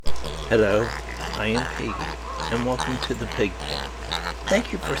Hello, I am Piggy, and welcome to the Pig Pen.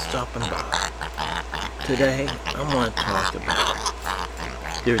 Thank you for stopping by. Today, I want to talk about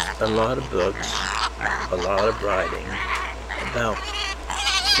there's a lot of books, a lot of writing about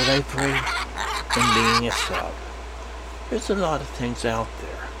slavery and being a sub. There's a lot of things out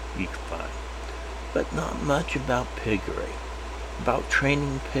there you can find, but not much about piggery, about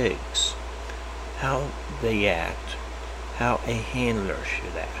training pigs, how they act, how a handler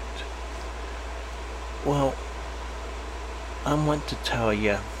should act. Well, I want to tell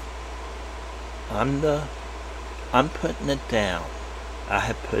you, I'm putting it down. I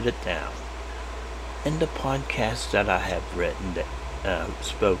have put it down. In the podcast that I have written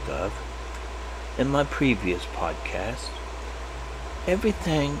spoke of, in my previous podcast,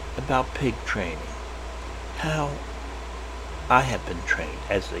 everything about pig training, how I have been trained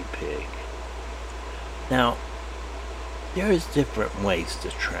as a pig. Now, there is different ways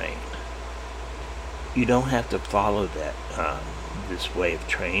to train. You don't have to follow this way of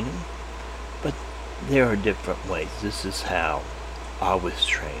training, but there are different ways. This is how I was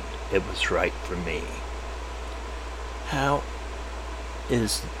trained. It was right for me. How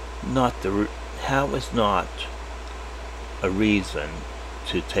is not a reason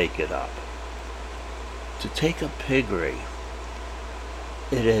to take it up. To take up piggery,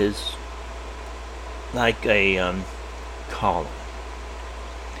 it is like a calling.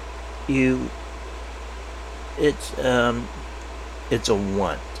 It's a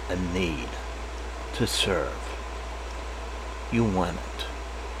want, a need to serve. You want it.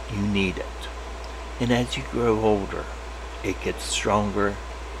 You need it. And as you grow older, it gets stronger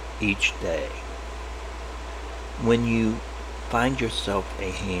each day. When you find yourself a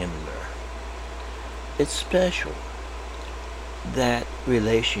handler, it's special. That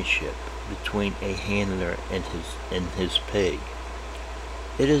relationship between a handler and his pig.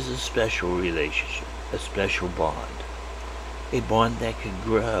 It is a special relationship, a special bond, a bond that could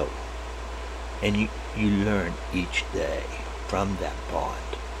grow, and you learn each day from that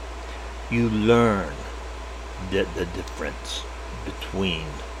bond. You learn the difference between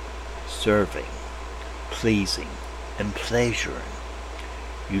serving, pleasing, and pleasuring.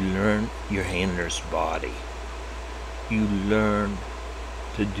 You learn your handler's body. You learn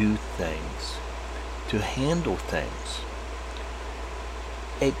to do things, to handle things.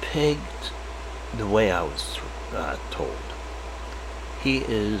 A pig, the way I was told, he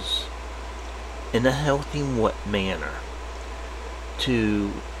is in a healthy manner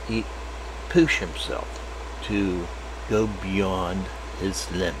to push himself, to go beyond his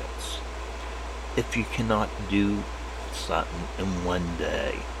limits. If you cannot do something in one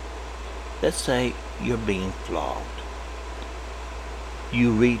day, let's say you're being flogged,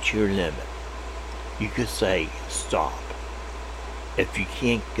 you reach your limit, you could say stop. If you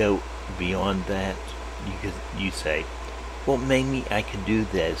can't go beyond that, you say, well, maybe I can do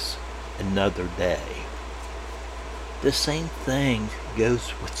this another day. The same thing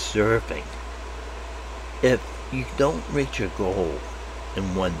goes with serving. If you don't reach a goal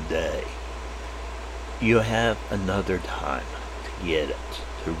in one day, you have another time to get it,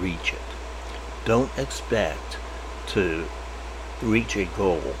 to reach it. Don't expect to reach a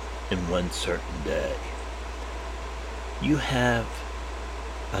goal in one certain day. You have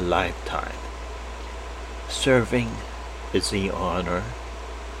a lifetime. Serving is the honor,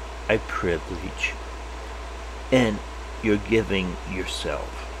 a privilege, and you're giving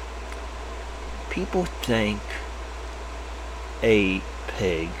yourself. People think a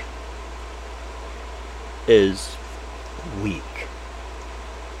pig is weak.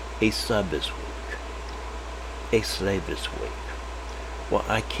 A sub is weak. A slave is weak. Well,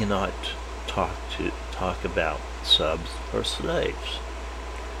 I cannot talk about subs or slaves.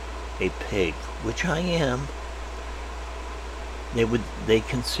 A pig, which I am, they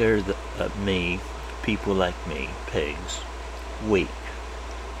consider me, people like me, pigs, weak,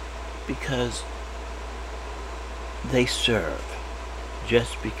 because they serve.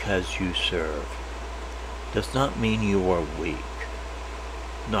 Just because you serve does not mean you are weak.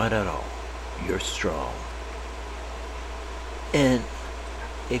 Not at all. You're strong. And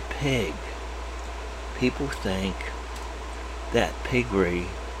a pig, people think that piggery,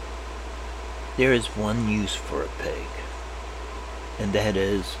 there is one use for a pig, and that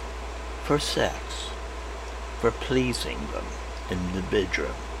is for sex, for pleasing them in the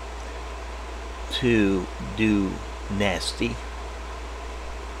bedroom, to do nasty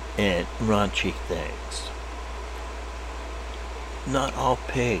and raunchy things. Not all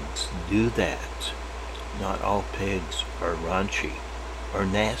pigs do that. Not all pigs are raunchy or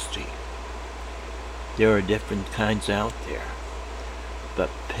nasty. There are different kinds out there. But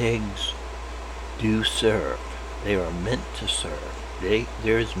pigs do serve. They are meant to serve.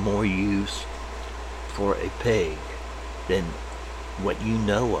 There is more use for a pig than what you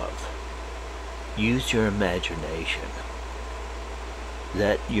know of. Use your imagination.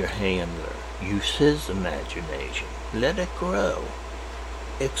 Let your handler use his imagination. Let it grow.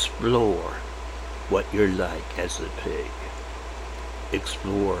 Explore what you're like as a pig.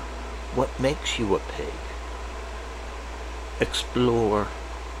 Explore what makes you a pig. Explore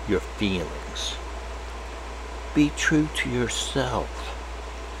your feelings. Be true to yourself.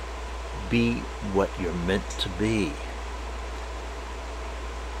 Be what you're meant to be.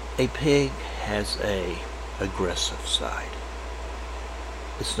 A pig has an aggressive side.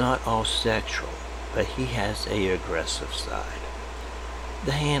 It's not all sexual, but he has an aggressive side.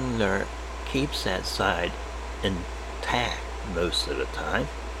 The handler keeps that side intact most of the time.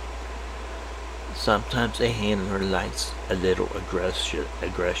 Sometimes a handler likes a little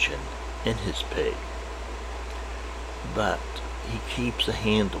aggression in his pig, but he keeps a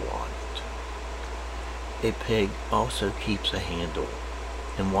handle on it. A pig also keeps a handle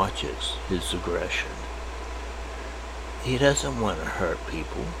and watches his aggression. He doesn't want to hurt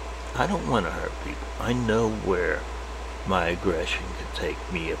people. I don't want to hurt people. I know where my aggression can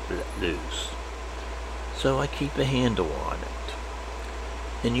take me if let loose. So I keep a handle on it.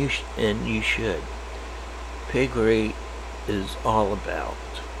 And you should. Piggery is all about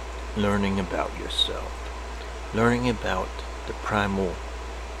learning about yourself. Learning about the primal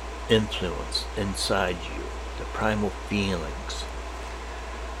influence inside you. The primal feelings.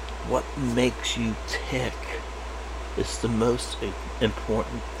 What makes you tick is the most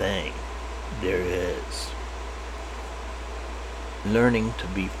important thing there is. Learning to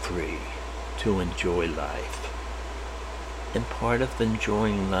be free, to enjoy life. And part of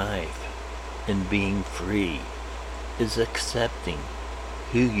enjoying life and being free is accepting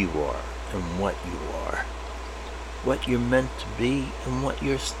who you are and what you are. What you're meant to be and what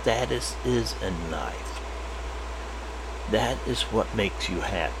your status is in life. That is what makes you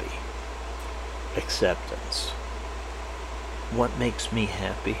happy. Acceptance. What makes me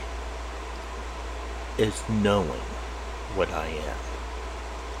happy is knowing what I am.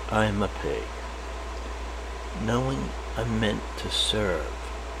 I am a pig. Knowing I'm meant to serve.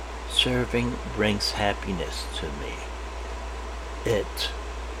 Serving brings happiness to me. It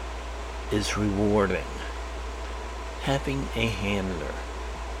is rewarding. Having a handler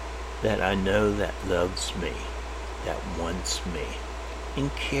that I know that loves me, that wants me,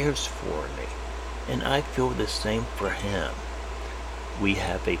 and cares for me, and I feel the same for him. We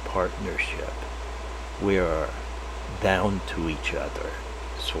have a partnership. We are bound to each other,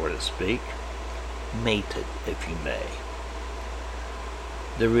 so to speak. Mated, if you may.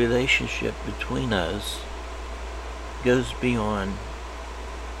 The relationship between us goes beyond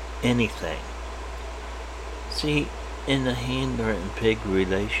anything. See, in the handler and pig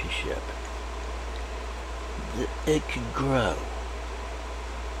relationship, it could grow.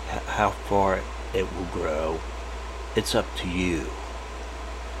 How far it will grow, it's up to you.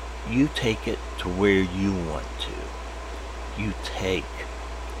 You take it to where you want to. You take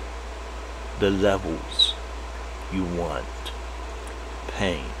the levels you want.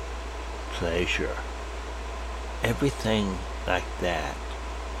 Pain, pleasure, everything like that.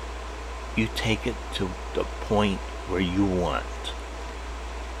 You take it to the point where you want.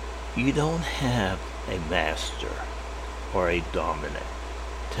 You don't have a master or a dominant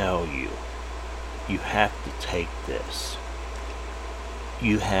tell you, you have to take this.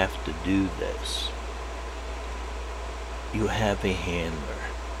 You have to do this. You have a handler,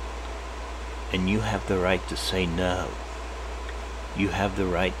 and you have the right to say no. You have the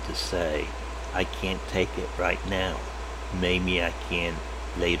right to say, I can't take it right now. Maybe I can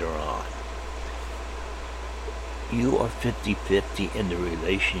later on. You are 50-50 in the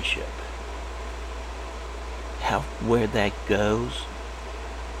relationship. Where that goes,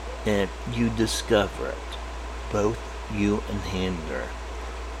 and you discover it. Both you and handler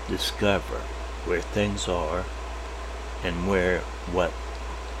discover where things are and what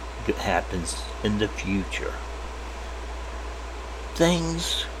happens in the future.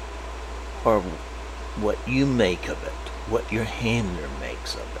 Things are what you make of it, what your handler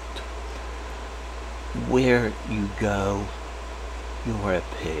makes of it. Where you go, you are a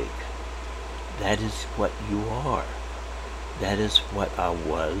pig. That is what you are. That is what I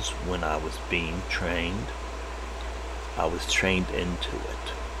was when I was being trained. I was trained into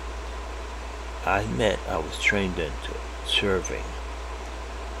it. I admit I was trained into it. Serving.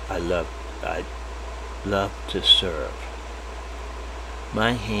 I love to serve.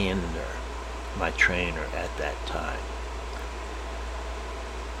 My handler, my trainer at that time,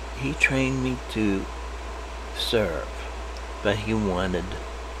 he trained me to serve, but he wanted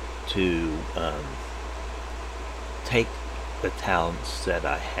to take the talents that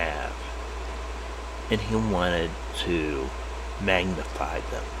I have, and he wanted to magnify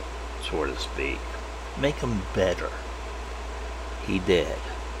them, so to speak, make them better. He did.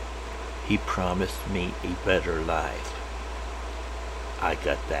 He promised me a better life. I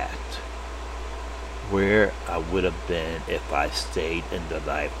got that. Where I would have been if I stayed in the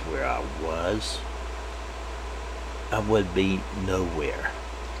life where I was, I would be nowhere.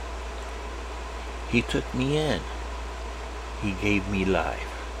 He took me in. He gave me life.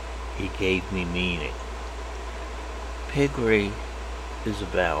 He gave me meaning. Piggery is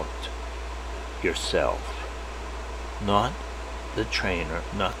about yourself, not the trainer,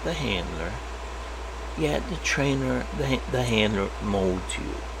 not the handler. Yet the trainer, the handler molds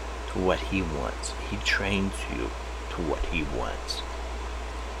you to what he wants. He trains you to what he wants.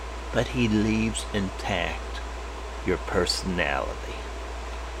 But he leaves intact your personality.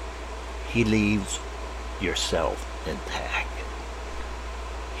 He leaves yourself intact.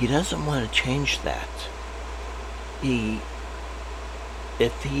 He doesn't want to change that. If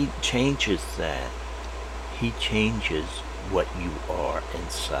he changes that, he changes what you are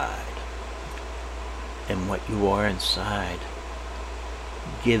inside. And what you are inside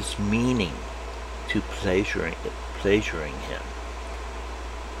gives meaning to pleasuring him,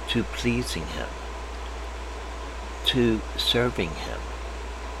 to pleasing him, to serving him.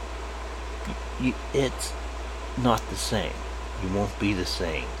 It's not the same. You won't be the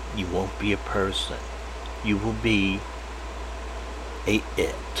same. You won't be a person. You will be a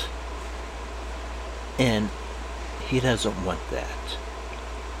it. And he doesn't want that.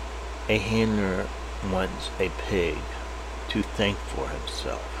 A handler wants a pig to think for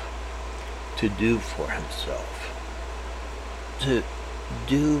himself, to do for himself, to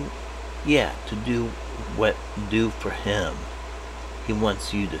do for him. He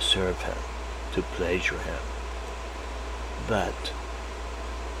wants you to serve him, to pleasure him. But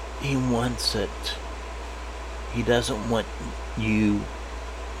he wants it. He doesn't want you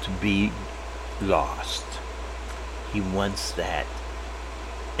to be lost. He wants that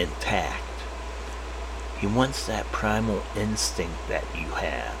intact. He wants that primal instinct that you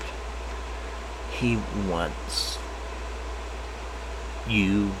have. He wants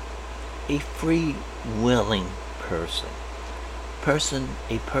you, a free, willing person.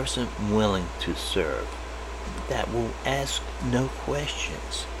 A person willing to serve, that will ask no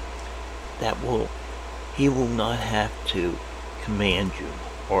questions. He will not have to command you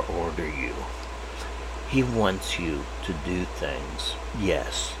or order you. He wants you to do things,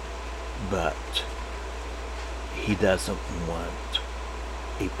 yes, but he doesn't want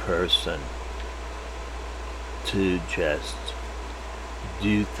a person to just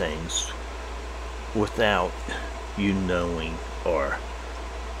do things without you knowing, or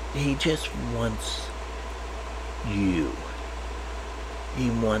he just wants you. He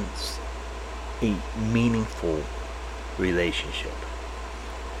wants a meaningful relationship.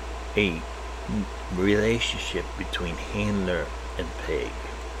 A relationship between handler and pig.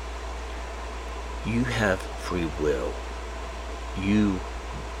 You have free will. You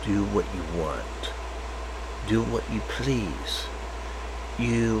do what you want. Do what you please.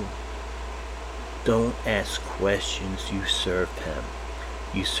 You don't ask questions. You serve him.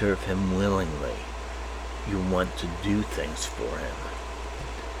 You serve him willingly. You want to do things for him.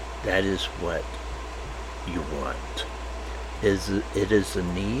 That is what you want. It is a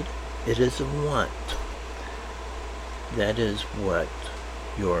need. It is a want. That is what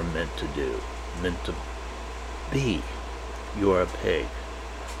you're meant to do. Meant to be. You're a pig.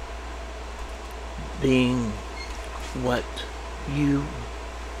 Being what you...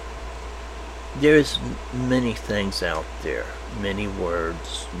 There's many things out there, many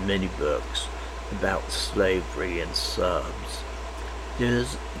words, many books about slavery and subs.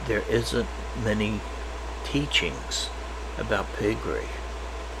 There isn't many teachings about piggery.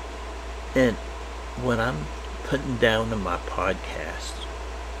 And what I'm putting down in my podcast,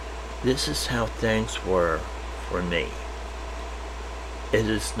 this is how things were for me. It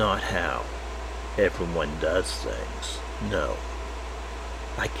is not how everyone does things. No,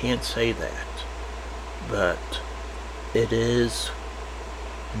 I can't say that. But it is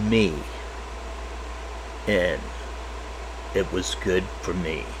me. And it was good for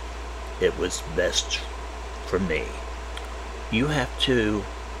me. It was best for me. You have to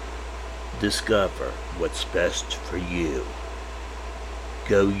discover what's best for you.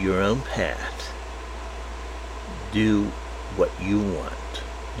 Go your own path. Do what you want,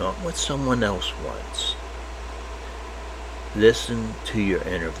 not what someone else wants. Listen to your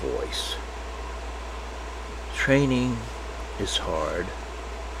inner voice. Training is hard.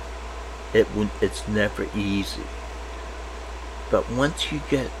 It's never easy. But once you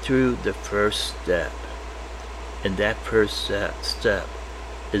get through the first step, and that first step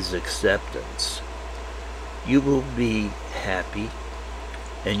is acceptance, you will be happy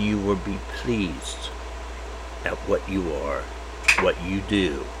and you will be pleased at what you are, what you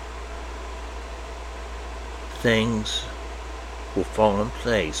do. Things will fall in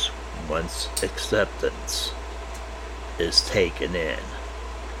place once acceptance is taken in.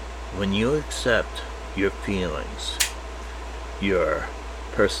 When you accept your feelings, your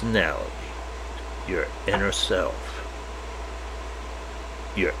personality, your inner self,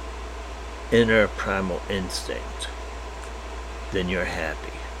 your inner primal instinct, then you're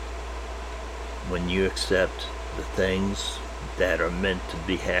happy. When you accept the things that are meant to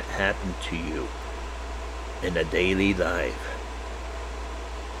be happen to you in a daily life,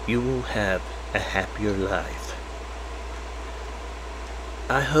 you will have a happier life.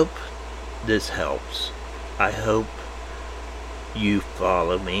 I hope this helps. I hope you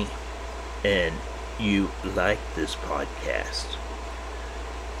follow me and you like this podcast.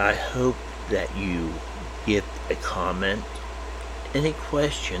 I hope that you give a comment. Any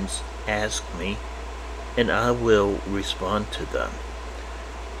questions, ask me, and I will respond to them.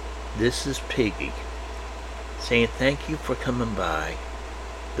 This is Piggy, saying thank you for coming by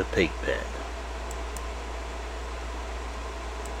the pig pen.